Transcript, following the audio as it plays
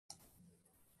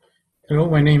Hello,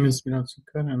 my name is Bilal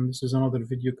Sukkar, and this is another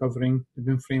video covering the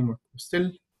BIM framework. We're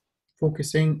still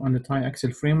focusing on the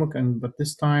tri-axle framework, but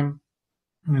this time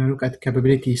I'm going to look at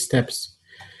capability steps.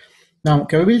 Now,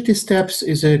 capability steps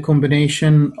is a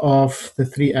combination of the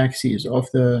three axes of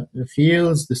the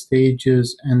fields, the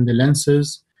stages, and the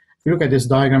lenses. If you look at this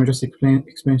diagram, just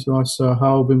explains to us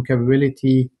how BIM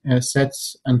capability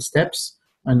sets and steps,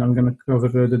 and I'm going to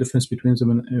cover the difference between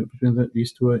them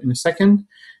these two in a second.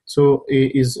 So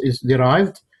is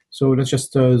derived. So let's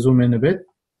just zoom in a bit.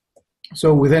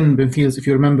 So within BIM fields, if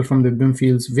you remember from the BIM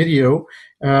fields video,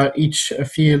 each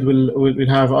field will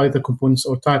have either components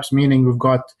or types, meaning we've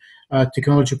got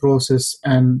technology, process,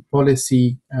 and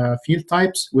policy field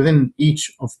types. Within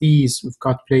each of these, we've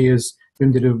got players,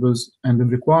 BIM deliverables, and BIM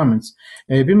requirements.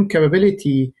 BIM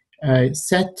capability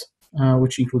set,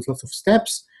 which includes lots of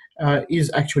steps,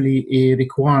 is actually a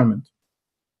requirement.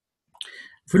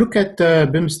 If we look at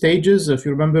BIM stages, if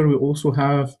you remember, we also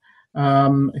have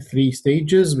three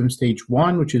stages: BIM stage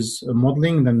 1, which is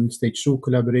modeling, then stage 2,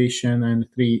 collaboration, and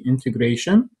 3,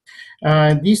 integration.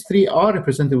 These three are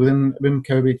represented within BIM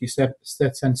capability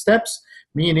sets and steps,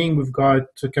 meaning we've got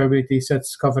capability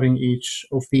sets covering each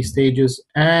of these stages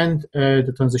and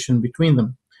the transition between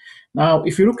them. Now,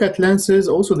 if you look at lenses,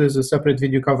 also there's a separate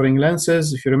video covering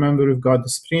lenses. If you remember, we've got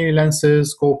disciplinary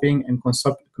lenses, scoping, and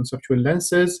conceptual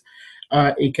lenses.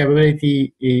 A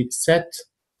capability set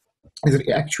is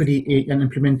actually an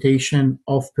implementation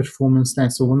of performance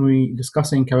lens. So when we're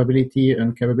discussing capability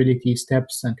and capability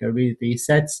steps and capability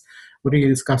sets, we're really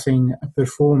discussing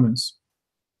performance.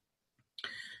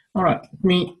 All right, let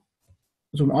me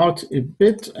zoom out a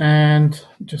bit and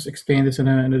just explain this in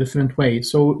a different way.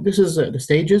 So this is the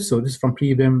stages. So this is from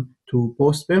pre-BIM to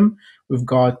post-BIM. We've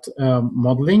got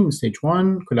modeling, stage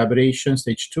 1, collaboration,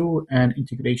 stage 2, and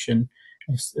integration,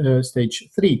 stage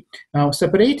 3. Now,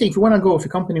 separating, if a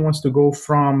company wants to go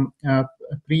from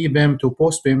pre-BIM to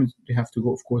post-BIM, they have to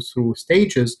go, of course, through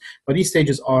stages, but these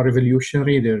stages are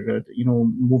revolutionary. They're,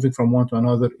 moving from one to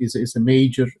another is a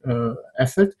major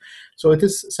effort. So it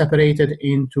is separated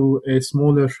into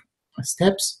smaller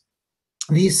steps.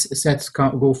 These sets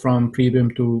go from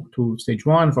pre-BIM to stage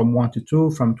 1, from 1 to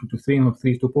 2, from 2 to 3, and from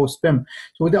 3 to post-BIM.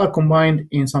 So they are combined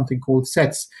in something called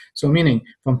sets. So meaning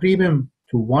from pre-BIM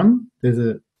to 1,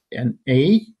 there's an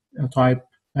A type,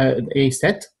 A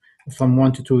set. From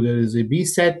 1 to 2, there is a B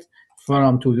set.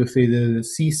 From 2 to 3, there is a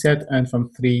C set. And from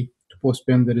 3 to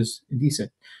post-BIM, there is a D set.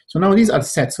 So now these are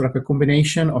sets, like a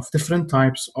combination of different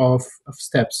types of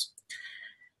steps.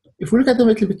 If we look at them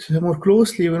a little bit more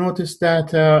closely, we notice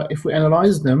that if we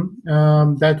analyze them,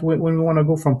 that when we want to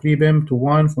go from pre-BIM to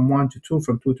 1, from 1 to 2,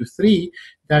 from 2 to 3,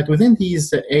 that within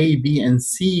these A, B, and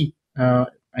C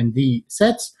and D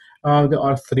sets, there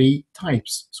are 3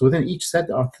 types. So within each set,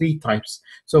 there are 3 types.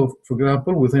 So, for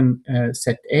example, within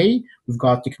set A, we've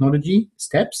got technology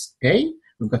steps A,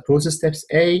 we've got process steps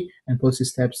A, and policy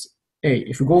steps A.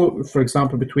 If we go, for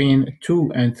example, between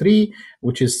 2 and 3,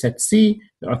 which is set C,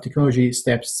 there are technology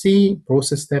steps C,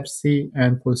 process steps C,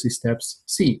 and policy steps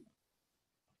C.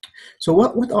 So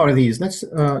what are these? Let's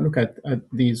look at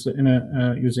these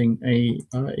using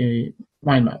a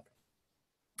mind map.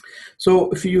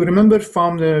 So if you remember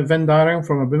from the Venn diagram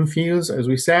from a BIM fields, as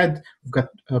we said, we've got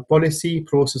policy,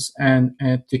 process, and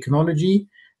technology.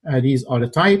 These are the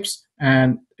types.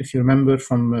 And if you remember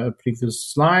from a previous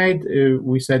slide,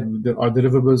 we said there are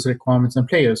deliverables, requirements, and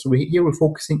players. So here we're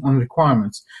focusing on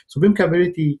requirements. So BIM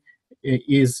capability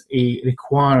is a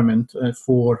requirement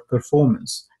for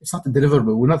performance. It's not a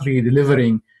deliverable. We're not really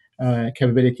delivering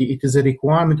capability. It is a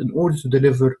requirement in order to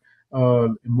deliver a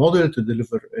model, to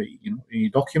deliver a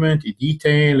document, a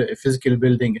detail, a physical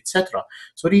building, etc.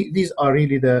 So these are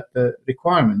really the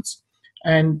requirements.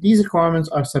 And these requirements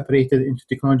are separated into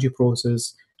technology,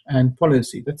 process, and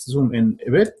policy. Let's zoom in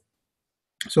a bit.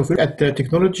 So if we look at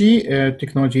technology,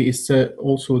 technology is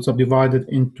also subdivided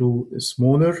into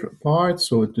smaller parts.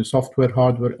 So the software,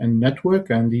 hardware, and network,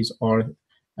 and these are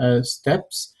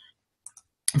steps.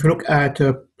 If you look at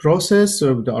process,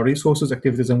 there are resources,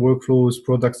 activities, and workflows,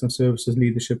 products and services,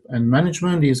 leadership, and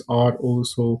management. These are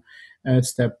also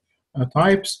step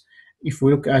types. If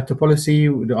we look at the policy,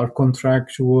 there are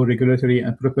contractual, regulatory,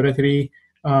 and preparatory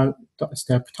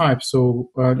step types. So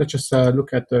let's just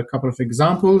look at a couple of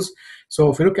examples.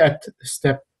 So if we look at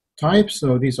step types,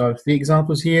 so these are 3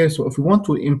 examples here. So if we want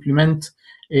to implement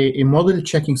a model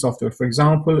checking software, for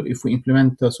example, if we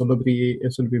implement a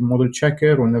Solibri model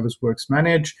checker or Navisworks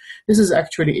Manage, this is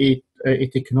actually a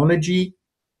technology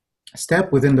step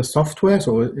within the software.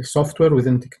 So a software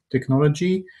within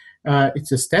technology,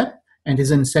 it's a step and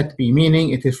is in set B, meaning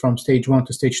it is from stage 1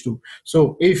 to stage 2.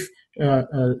 So if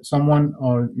someone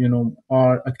or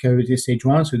are at capability stage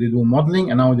 1, so they do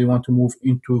modeling, and now they want to move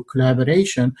into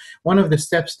collaboration. One of the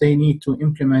steps they need to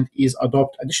implement is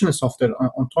adopt additional software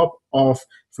on top of,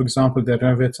 for example, the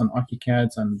Revit and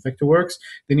ArchiCADs and Vectorworks.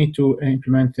 They need to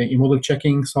implement a model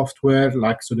checking software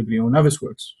like Suitably or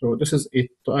Navisworks. So this is a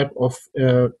type of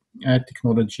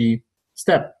technology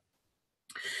step.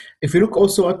 If we look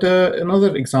also at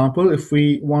another example, if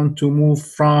we want to move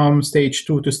from stage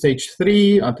 2 to stage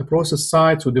 3 at the process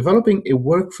side, so developing a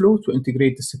workflow to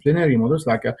integrate disciplinary models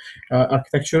like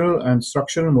architectural and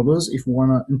structural models, if we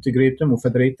want to integrate them or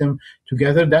federate them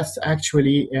together, that's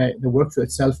actually the workflow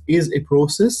itself is a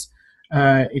process.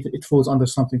 It falls under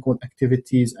something called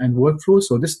activities and workflows.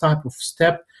 So this type of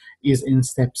step is in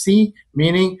step C,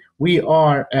 meaning we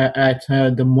are at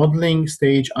the modeling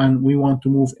stage and we want to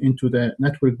move into the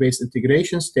network-based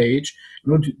integration stage.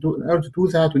 In order to do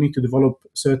that, we need to develop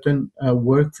certain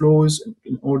workflows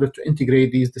in order to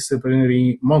integrate these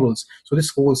disciplinary models. So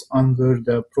this falls under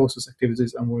the process,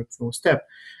 activities, and workflow step.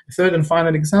 The third and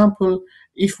final example,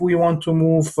 if we want to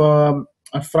move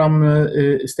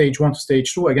from stage 1 to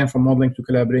stage 2, again, from modeling to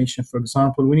collaboration, for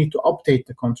example, we need to update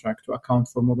the contract to account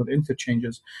for model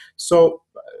interchanges. So,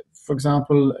 for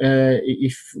example,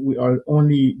 if we are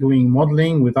only doing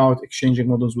modeling without exchanging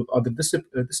models with other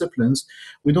disciplines,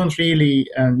 we don't really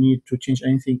need to change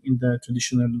anything in the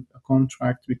traditional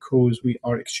contract because we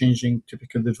are exchanging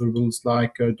typical deliverables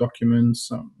like documents,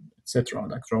 etc.,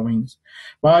 like drawings.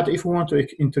 But if we want to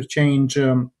interchange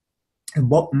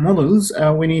models,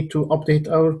 we need to update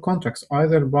our contracts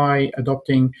either by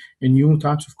adopting a new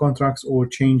types of contracts or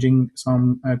changing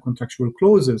some contractual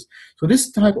clauses. So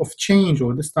this type of change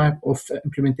or this type of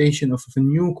implementation of a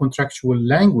new contractual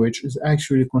language is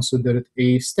actually considered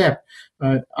a step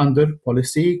under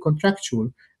policy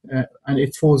contractual. And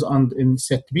it falls in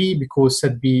set B because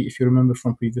set B, if you remember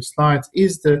from previous slides,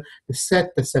 is the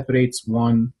set that separates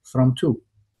 1 from 2.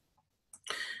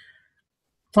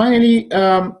 Finally,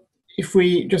 if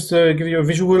we just give you a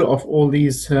visual of all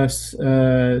these steps,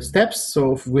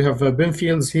 so if we have BIM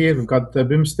fields here, we've got the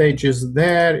BIM stages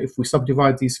there. If we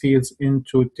subdivide these fields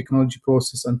into technology,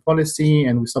 process, and policy,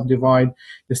 and we subdivide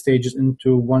the stages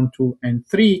into 1, 2, and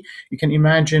 3, you can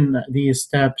imagine these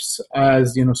steps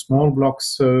as small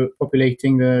blocks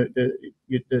populating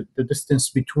the distance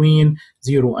between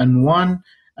 0 and 1,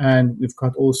 and we've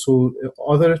got also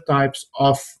other types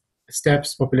of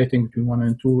steps populating between 1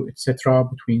 and 2, etc.,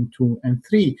 between 2 and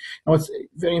 3. Now, it's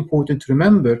very important to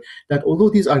remember that although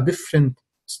these are different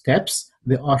steps,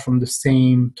 they are from the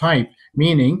same type,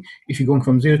 meaning if you're going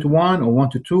from 0 to 1 or 1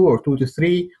 to 2 or 2 to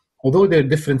 3, although they're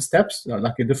different steps,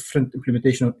 like a different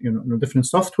implementation of different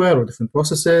software or different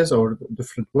processes or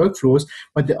different workflows,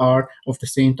 but they are of the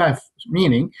same type,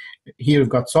 meaning here we've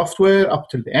got software up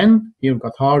till the end, here we've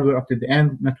got hardware up till the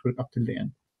end, network up till the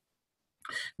end.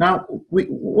 Now,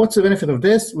 what's the benefit of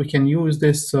this? We can use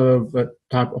this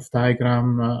type of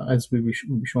diagram as we will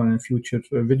be shown in future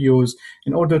videos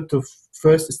in order to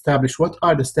first establish what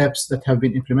are the steps that have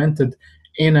been implemented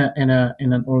in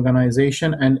an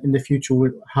organization, and in the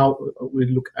future how we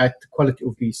look at the quality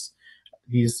of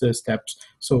these steps.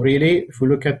 So really, if we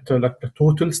look at like the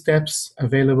total steps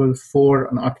available for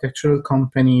an architectural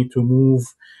company to move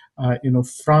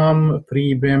from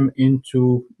pre-BIM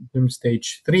into BIM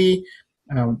stage 3,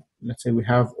 let's say we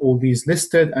have all these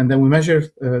listed, and then we measure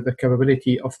the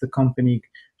capability of the company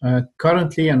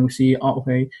currently, and we see,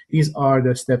 okay, these are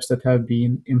the steps that have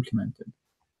been implemented.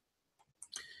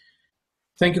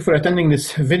 Thank you for attending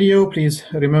this video. Please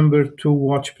remember to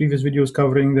watch previous videos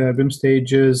covering the BIM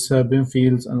stages, BIM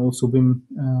fields, and also BIM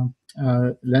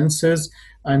lenses,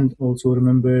 and also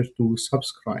remember to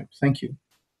subscribe. Thank you.